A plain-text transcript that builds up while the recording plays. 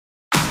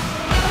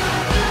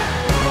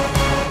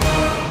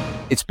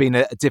It's been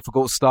a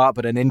difficult start,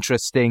 but an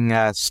interesting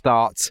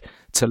start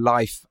to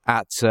life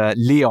at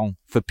Lyon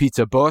for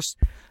Peter Bosz.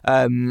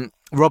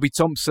 Robbie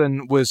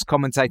Thompson was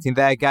commentating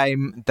their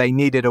game. They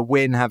needed a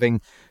win, having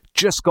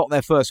just got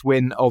their first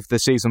win of the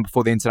season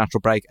before the international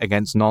break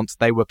against Nantes.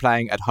 They were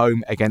playing at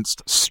home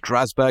against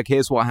Strasbourg.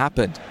 Here's what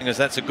happened.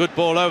 That's a good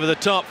ball over the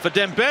top for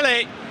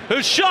Dembele,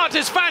 whose shot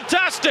is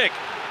fantastic.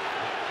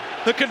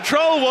 The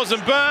control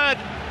wasn't bad.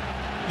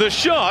 The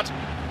shot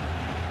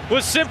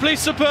was simply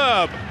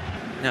superb.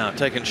 Now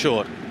taken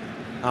short.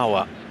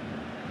 Awa.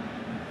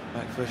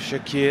 Back for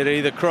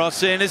Shaqiri. The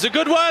cross in is a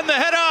good one. The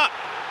header.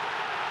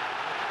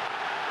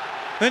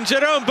 And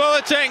Jerome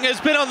Boateng has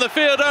been on the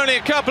field only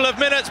a couple of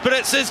minutes, but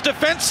it's his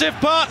defensive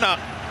partner,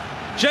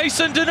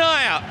 Jason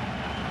Denayer.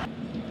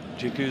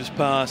 Djiku's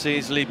pass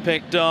easily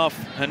picked off.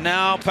 And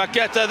now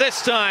Paqueta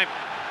this time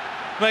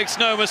makes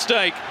no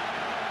mistake.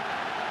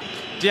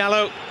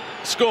 Diallo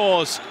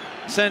scores,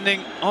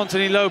 sending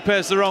Anthony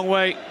Lopez the wrong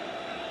way.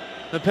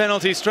 The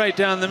penalty straight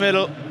down the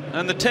middle,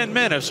 and the 10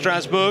 men of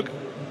Strasbourg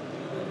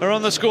are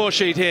on the score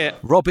sheet here.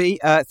 Robbie,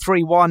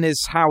 3-1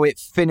 is how it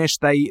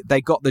finished.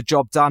 They got the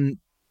job done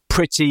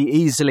pretty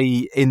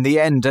easily in the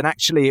end, and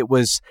actually it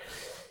was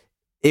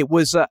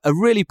a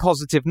really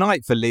positive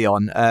night for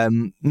Lyon.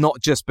 Not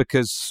just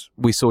because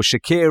we saw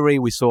Shaqiri,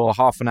 we saw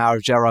half an hour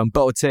of Jerome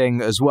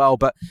Boateng as well,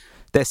 but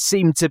there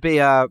seemed to be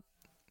a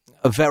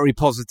very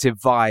positive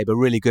vibe, a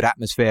really good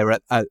atmosphere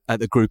at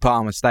the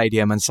Groupama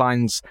Stadium, and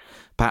signs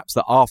perhaps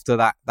that after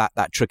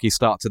that tricky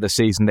start to the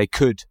season, they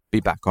could be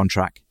back on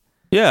track.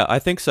 Yeah, I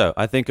think so.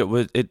 I think it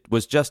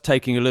was just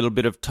taking a little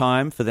bit of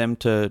time for them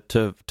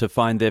to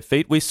find their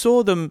feet. We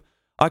saw them.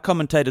 I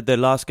commentated their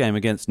last game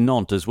against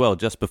Nantes as well,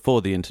 just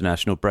before the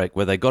international break,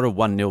 where they got a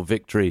 1-0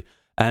 victory.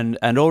 And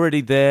already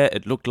there,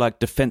 it looked like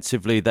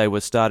defensively they were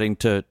starting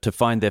to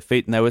find their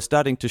feet, and they were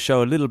starting to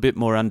show a little bit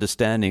more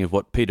understanding of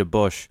what Peter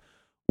Bosz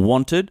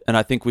wanted, and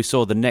I think we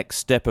saw the next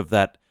step of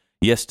that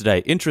yesterday.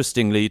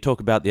 Interestingly, you talk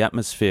about the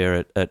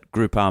atmosphere at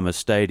Groupama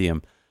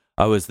Stadium.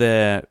 I was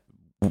there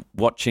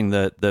watching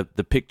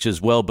the pictures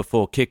well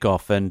before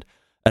kickoff, and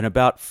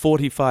about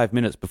 45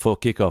 minutes before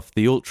kickoff,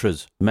 the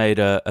Ultras made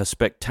a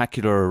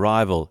spectacular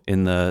arrival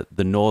in the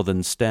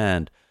northern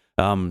stand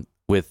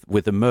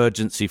with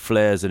emergency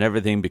flares and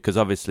everything, because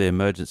obviously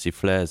emergency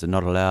flares are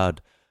not allowed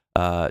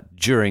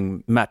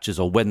during matches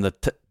or when the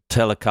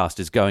telecast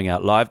is going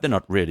out live. They're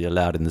not really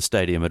allowed in the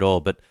stadium at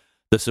all, but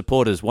the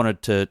supporters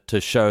wanted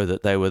to show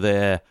that they were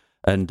there,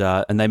 and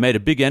they made a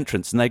big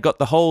entrance, and they got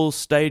the whole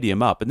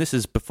stadium up, and this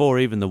is before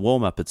even the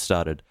warm-up had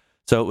started.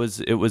 So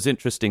it was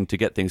interesting to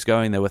get things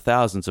going. There were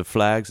thousands of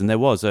flags, and there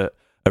was a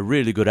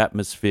really good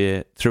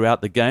atmosphere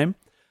throughout the game.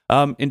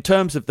 In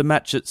terms of the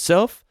match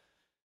itself,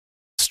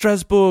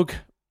 Strasbourg,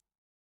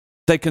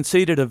 they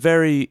conceded a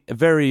very,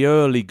 very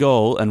early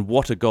goal, and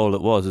what a goal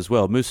it was as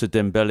well. Moussa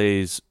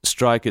Dembele's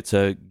strike, it's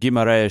a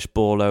Guimaraes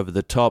ball over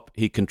the top.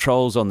 He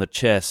controls on the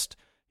chest.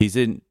 He's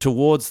in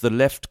towards the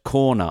left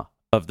corner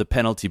of the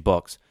penalty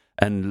box,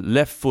 and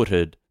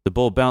left-footed, the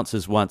ball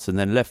bounces once, and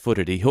then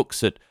left-footed, he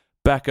hooks it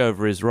back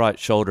over his right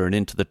shoulder and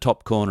into the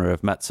top corner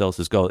of Mats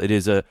Selse's goal. It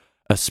is a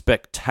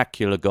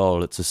spectacular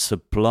goal. It's a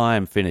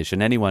sublime finish,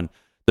 and anyone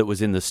that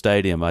was in the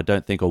stadium, I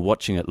don't think, or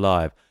watching it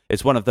live,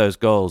 it's one of those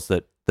goals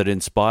that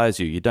inspires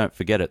you. You don't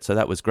forget it. So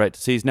that was great to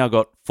see. He's now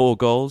got 4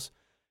 goals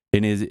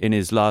in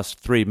his last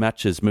 3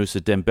 matches, Moussa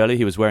Dembele.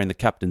 He was wearing the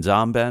captain's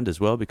armband as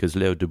well because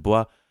Léo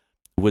Dubois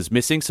was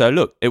missing. So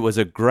look, it was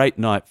a great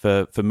night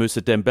for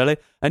Moussa Dembele.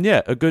 And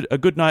yeah, a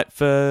good night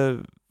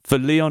for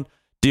Lyon.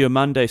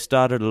 Diomande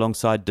started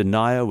alongside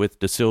Denayer with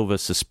De Silva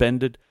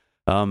suspended.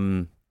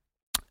 And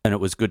it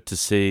was good to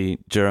see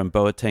Jerome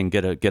Boateng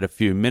get a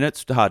few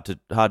minutes. Hard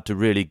to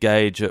really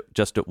gauge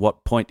just at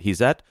what point he's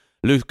at.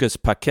 Lucas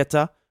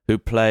Paqueta, who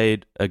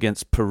played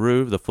against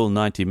Peru the full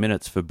 90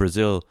 minutes for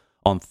Brazil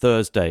on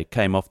Thursday,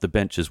 came off the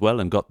bench as well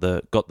and got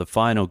the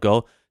final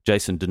goal.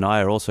 Jason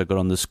Denayer also got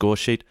on the score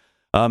sheet.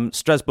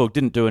 Strasbourg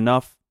didn't do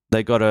enough.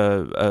 They got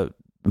a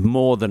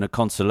more than a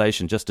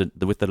consolation,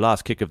 with the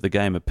last kick of the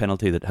game, a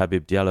penalty that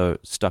Habib Diallo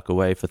stuck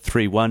away for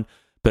 3-1.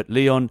 But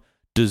Lyon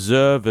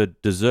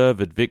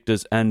deserved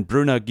victors, and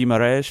Bruno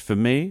Guimaraes, for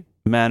me,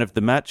 man of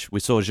the match. We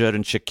saw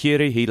Xherdan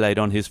Shaqiri, he laid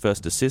on his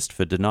first assist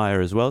for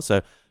Denayer as well.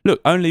 So look,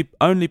 only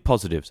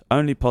positives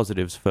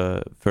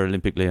for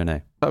Olympique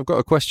Lyonnais. I've got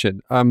a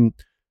question.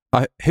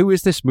 Who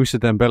is this Moussa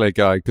Dembele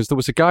guy? Because there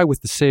was a guy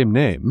with the same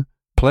name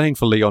playing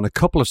for Lyon a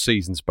couple of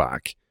seasons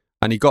back,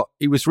 and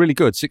he was really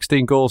good,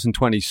 16 goals in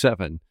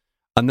 27,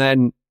 and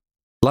then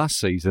last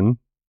season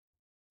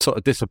sort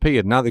of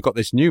disappeared. Now they've got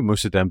this new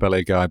Moussa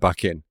Dembele guy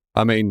back in.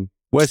 I mean,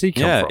 where's he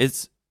come from?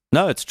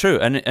 It's true,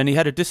 and he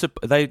had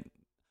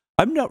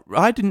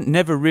I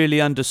never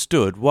really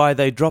understood why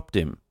they dropped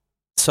him.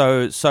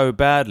 so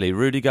badly.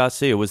 Rudy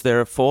Garcia, was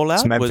there a fallout?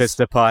 It's Memphis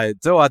Depay.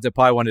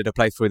 Depay wanted to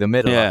play through the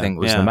middle, I think,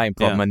 was the main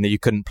problem, and you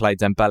couldn't play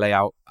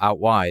Dembele out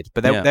wide.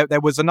 But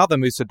there was another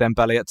Moussa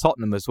Dembele at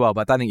Tottenham as well,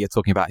 but I don't think you're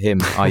talking about him,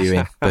 are you,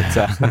 Ian? But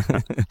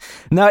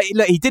no,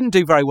 look, he didn't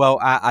do very well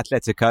at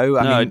Atletico.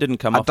 I mean, it didn't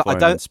come off for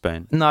him in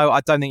Spain. No,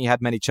 I don't think he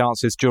had many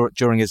chances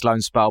during his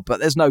loan spell, but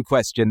there's no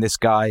question this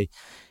guy,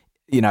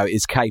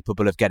 is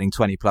capable of getting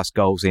 20 plus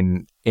goals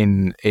in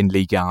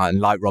Ligue 1.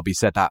 And like Robbie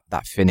said,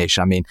 that finish,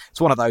 I mean,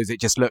 it's one of those,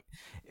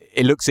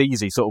 it looks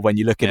easy sort of when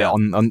you look at it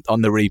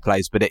on the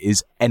replays, but it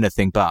is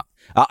anything but.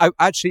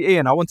 Actually,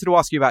 Ian, I wanted to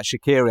ask you about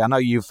Shaqiri. I know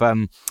you've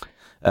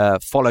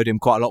followed him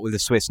quite a lot with the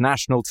Swiss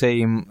national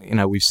team.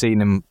 We've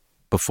seen him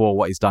before,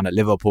 what he's done at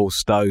Liverpool,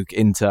 Stoke,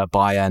 Inter,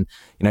 Bayern.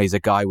 He's a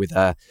guy with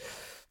a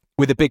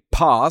big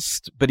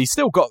past, but he's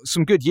still got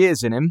some good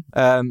years in him.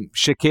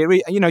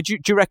 Shaqiri, do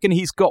you reckon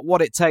he's got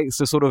what it takes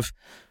to sort of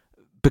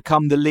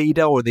become the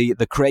leader or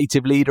the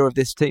creative leader of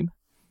this team?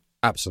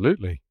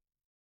 Absolutely.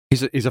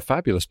 He's a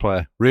fabulous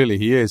player. Really,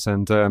 he is.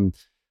 And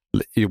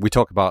we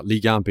talk about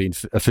Ligue 1 being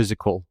a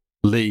physical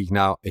league.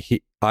 Now,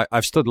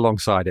 I've stood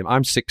alongside him.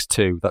 I'm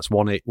 6'2". That's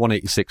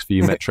 186 for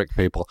you metric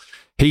people.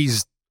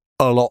 He's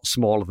a lot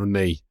smaller than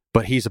me,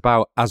 but he's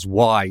about as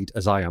wide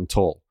as I am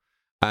tall.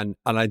 And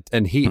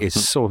he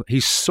is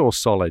he's so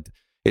solid.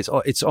 It's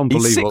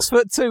unbelievable. He's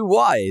 6'2"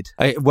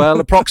 wide. Well,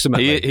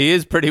 approximately. he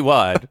is pretty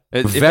wide.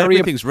 If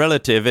everything's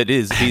relative,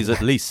 he's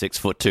at least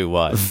 6'2"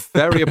 wide.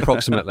 Very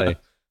approximately.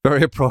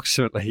 Very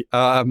approximately.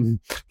 The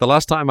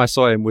last time I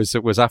saw him was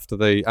after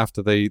they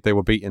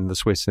were beating the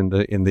Swiss in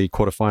the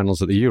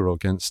quarterfinals at the Euro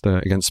against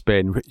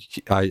Spain.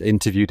 I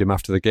interviewed him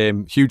after the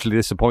game. Hugely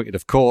disappointed,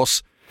 of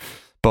course.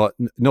 But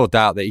no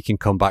doubt that he can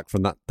come back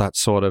from that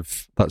sort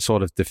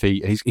of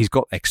defeat. He's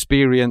got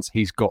experience.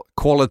 He's got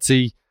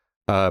quality.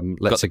 Got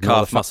the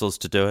calf muscles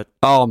to do it.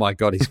 Oh my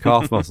God, his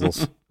calf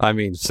muscles. I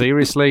mean,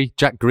 seriously,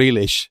 Jack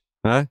Grealish,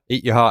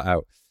 eat your heart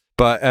out.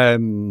 But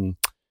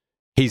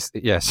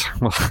yes.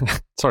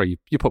 Sorry,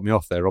 you put me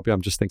off there, Robbie.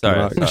 I'm just thinking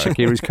about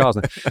Shaqiri's cars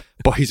now.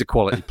 But he's a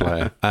quality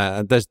player.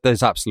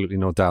 There's absolutely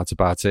no doubt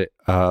about it.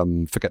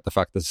 Forget the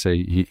fact that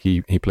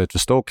he played for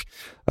Stoke.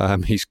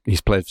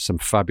 He's played for some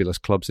fabulous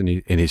clubs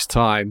in his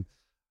time.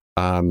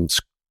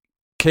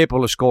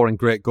 Capable of scoring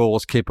great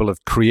goals, capable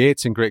of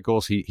creating great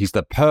goals. He's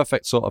the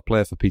perfect sort of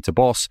player for Peter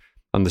Bosz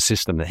and the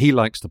system that he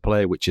likes to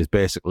play, which is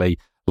basically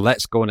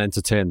let's go and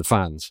entertain the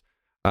fans.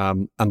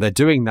 And they're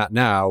doing that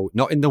now,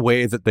 not in the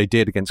way that they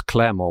did against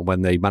Clermont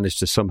when they managed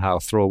to somehow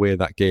throw away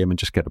that game and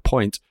just get a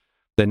point.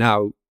 They're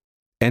now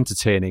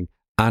entertaining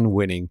and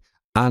winning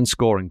and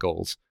scoring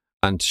goals.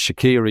 And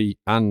Shaqiri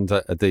and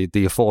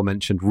the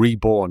aforementioned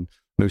reborn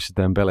Moussa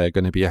Dembele are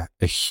going to be a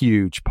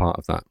huge part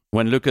of that.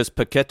 When Lucas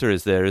Paqueta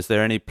is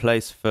there any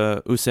place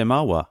for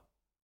Usemawa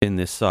in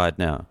this side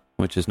now,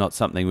 which is not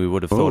something we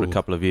would have thought a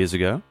couple of years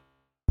ago?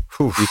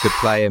 You could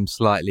play him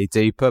slightly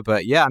deeper,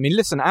 but I mean,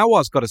 listen,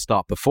 Aouar's got to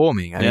start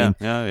performing. I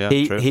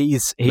mean, true.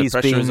 He's the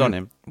pressure is been on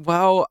him.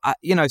 Well,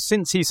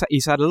 since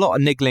he's had a lot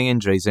of niggling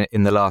injuries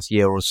in the last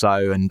year or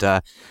so, and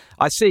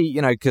I see,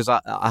 because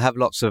I have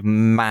lots of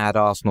mad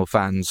Arsenal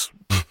fans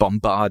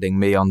bombarding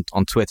me on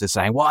Twitter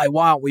saying, why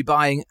aren't we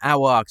buying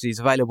Aouar because he's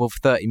available for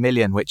 30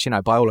 million, which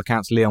by all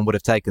accounts Lyon would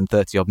have taken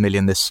 30 odd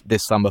million this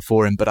summer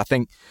for him. But I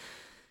think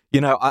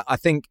I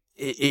think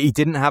he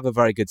didn't have a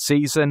very good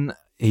season.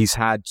 He's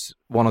had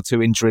one or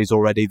two injuries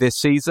already this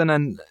season,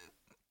 and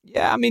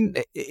I mean,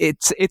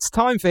 it's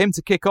time for him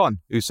to kick on,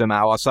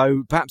 Usemawa.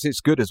 So perhaps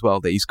it's good as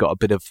well that he's got a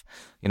bit of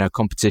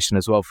competition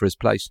as well for his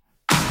place.